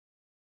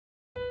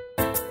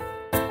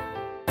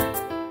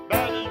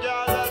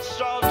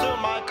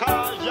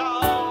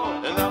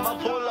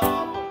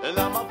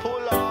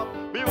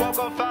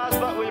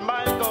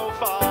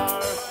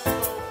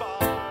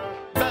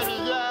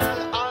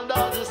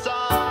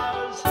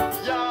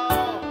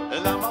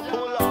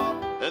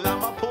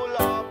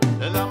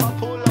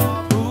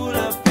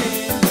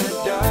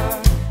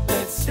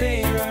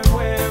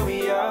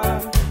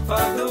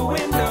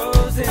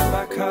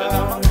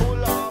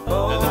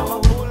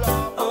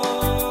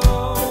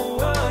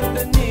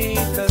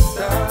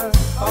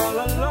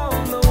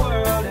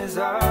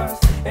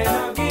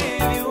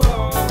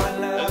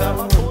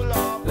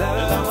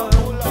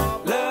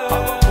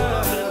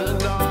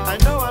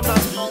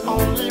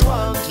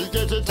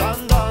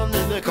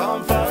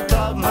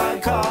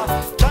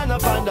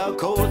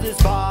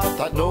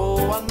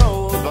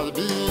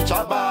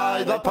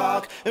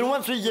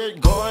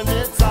get going,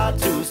 it's hard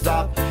to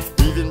stop.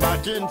 Even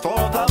back and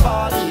forth, our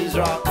bodies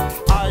rock.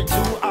 Eye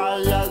to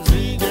eye as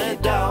we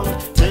get down.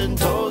 10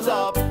 toes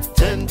up,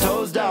 10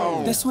 toes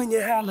down. That's when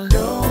you holler.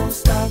 Don't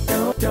stop,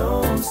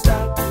 don't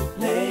stop.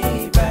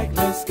 Lay back,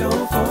 let's go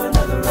for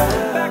another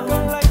round. Back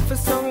on life for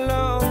so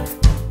long.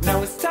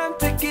 Now it's time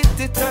to get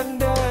it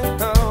undone.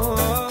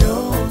 Oh.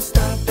 Don't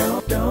stop,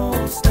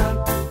 don't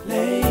stop.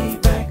 Lay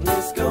back,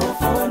 let's go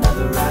for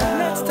another round.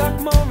 Let's talk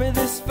more of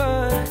this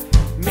fun.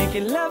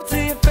 Making love to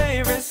your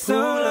favorite song.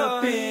 Pull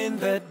up in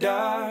the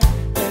dark.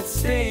 Let's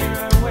stay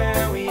right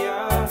where we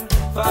are.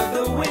 Fog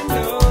the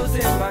windows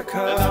in my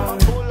car.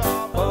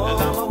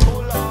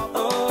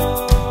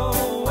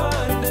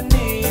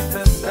 Underneath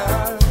the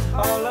stars.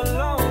 All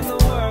alone the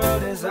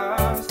world is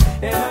ours.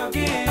 And I'll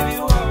give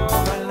you all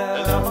my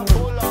love.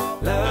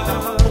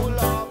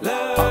 Love,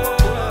 love.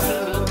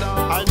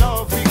 I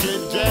know if we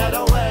could get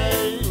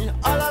away,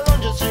 all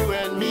alone just you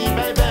and me,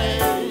 baby.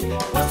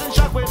 We'll send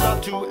shockwaves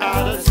up to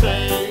outer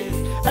space,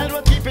 and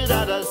we'll keep it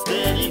at a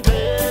steady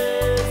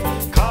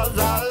pace. Cause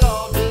our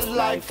love is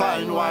like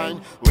fine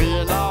wine,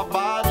 when our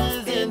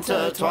bodies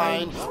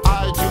intertwine.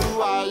 Eye to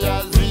eye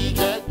as we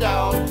get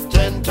down.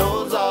 10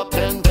 toes up,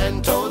 10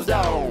 toes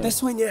down.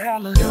 That's when you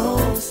holler.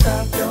 Don't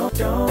stop,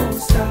 don't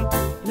stop.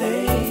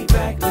 Lay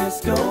back,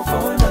 let's go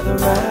for another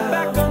round.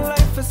 Back on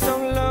life for so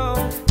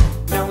long.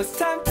 Now it's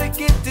time to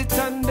get it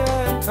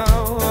undone.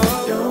 Oh.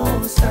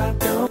 Don't stop,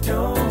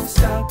 don't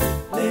stop.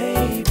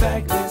 Lay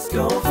back, let's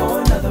go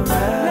for another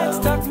round. Let's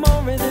talk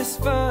more of this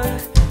fun.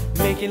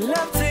 Making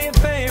love to your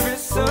favorite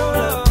song.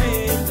 Up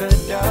in the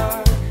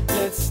dark.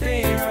 Let's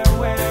stay right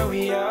where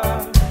we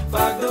are.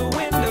 Fog the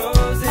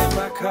windows in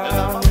my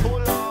car.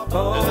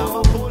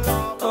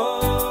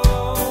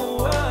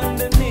 Oh,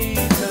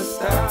 underneath the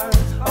stars.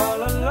 All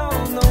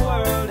alone the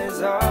world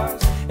is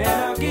ours. And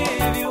I'll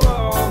give you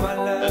all my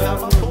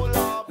love.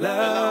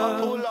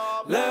 Love,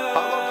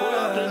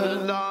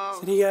 love.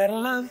 So you gotta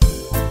love.